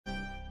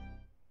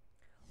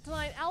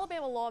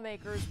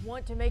lawmakers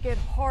want to make it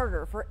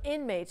harder for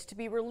inmates to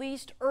be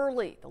released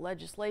early. The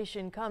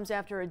legislation comes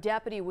after a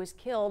deputy was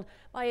killed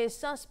by a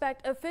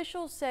suspect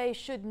officials say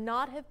should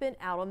not have been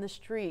out on the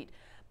street.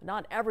 But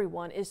not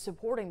everyone is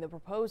supporting the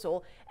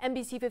proposal.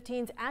 NBC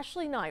 15's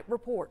Ashley Knight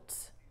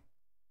reports.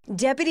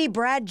 Deputy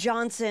Brad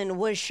Johnson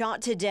was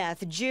shot to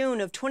death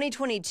June of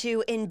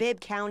 2022 in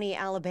Bibb County,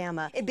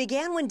 Alabama. It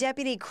began when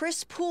Deputy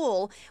Chris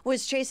Poole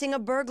was chasing a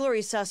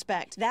burglary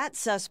suspect. That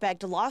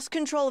suspect lost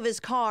control of his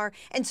car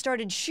and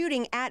started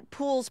shooting at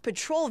Poole's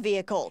patrol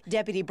vehicle.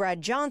 Deputy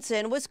Brad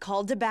Johnson was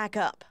called to back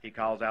up. He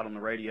calls out on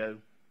the radio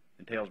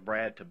and tells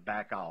Brad to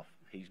back off.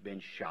 He's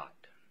been shot.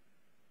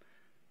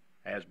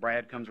 As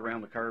Brad comes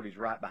around the curve, he's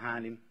right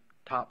behind him,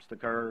 tops the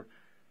curve,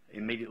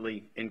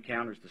 immediately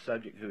encounters the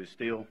subject who is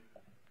still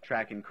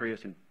tracking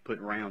Chris and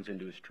putting rounds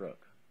into his truck.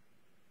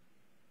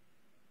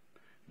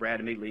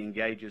 Brad immediately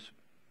engages,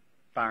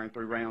 firing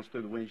 3 rounds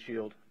through the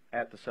windshield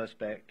at the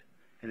suspect,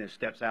 and then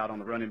steps out on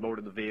the running board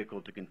of the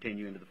vehicle to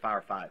continue into the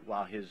firefight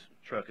while his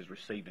truck is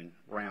receiving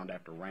round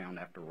after round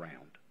after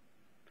round.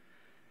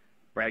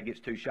 Brad gets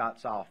 2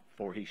 shots off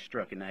before he's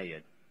struck in the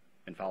head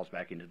and falls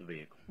back into the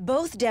vehicle.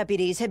 Both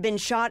deputies had been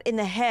shot in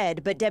the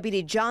head, but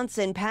Deputy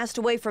Johnson passed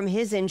away from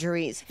his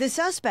injuries. The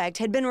suspect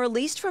had been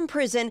released from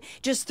prison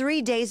just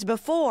 3 days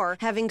before,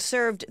 having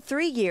served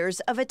 3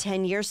 years of a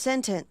 10-year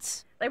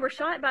sentence. They were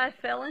shot by a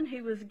felon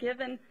who was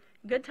given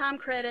good time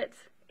credits,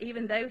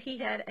 even though he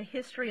had a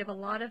history of a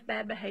lot of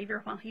bad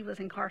behavior while he was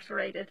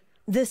incarcerated.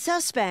 The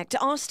suspect,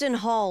 Austin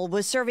Hall,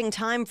 was serving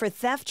time for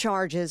theft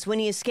charges when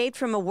he escaped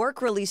from a work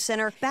release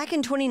center back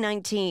in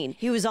 2019.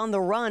 He was on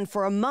the run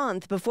for a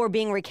month before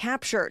being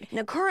recaptured.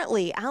 Now,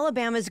 currently,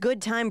 Alabama's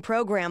Good Time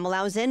program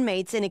allows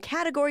inmates in a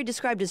category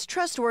described as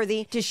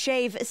trustworthy to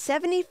shave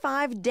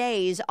 75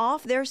 days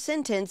off their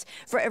sentence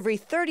for every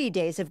 30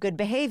 days of good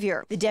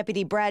behavior. The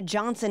Deputy Brad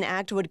Johnson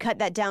Act would cut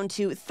that down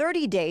to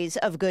 30 days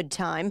of good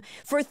time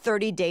for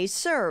 30 days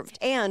served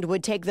and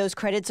would take those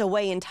credits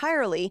away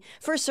entirely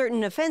for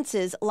certain offenses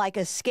like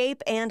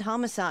escape and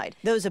homicide.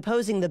 Those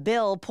opposing the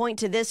bill point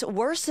to this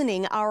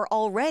worsening our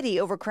already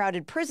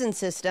overcrowded prison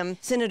system.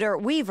 Senator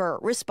Weaver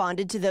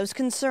responded to those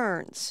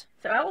concerns.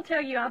 So I will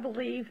tell you, I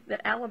believe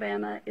that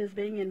Alabama is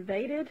being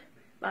invaded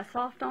by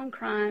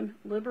soft-on-crime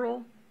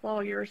liberal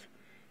lawyers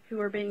who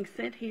are being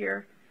sent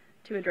here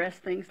to address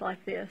things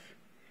like this.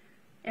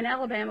 In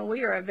Alabama,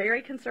 we are a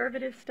very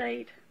conservative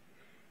state.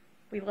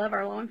 We love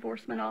our law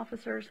enforcement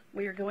officers.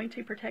 We are going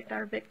to protect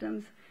our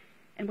victims.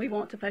 And we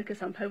want to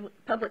focus on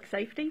public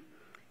safety,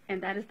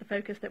 and that is the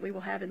focus that we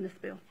will have in this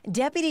bill.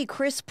 Deputy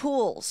Chris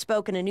Poole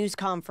spoke in a news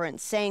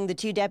conference, saying the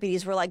 2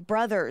 deputies were like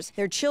brothers,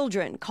 their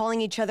children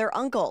calling each other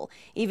uncle,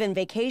 even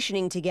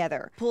vacationing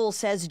together. Poole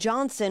says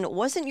Johnson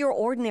wasn't your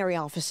ordinary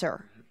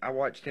officer. I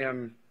watched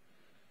him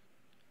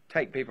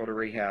take people to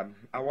rehab.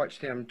 I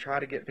watched him try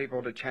to get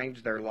people to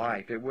change their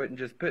life. It wasn't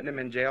just putting them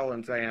in jail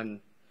and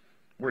saying,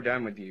 we're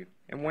done with you.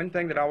 And one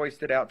thing that always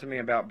stood out to me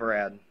about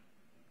Brad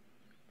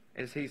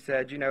is he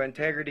said, you know,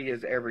 integrity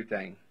is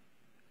everything.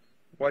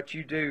 What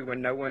you do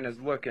when no one is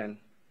looking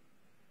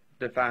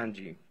defines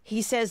you.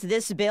 He says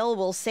this bill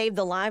will save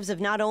the lives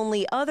of not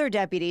only other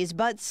deputies,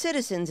 but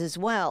citizens as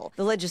well.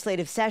 The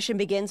legislative session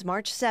begins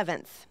March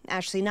 7th.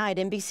 Ashley Knight,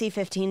 NBC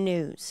 15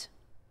 News.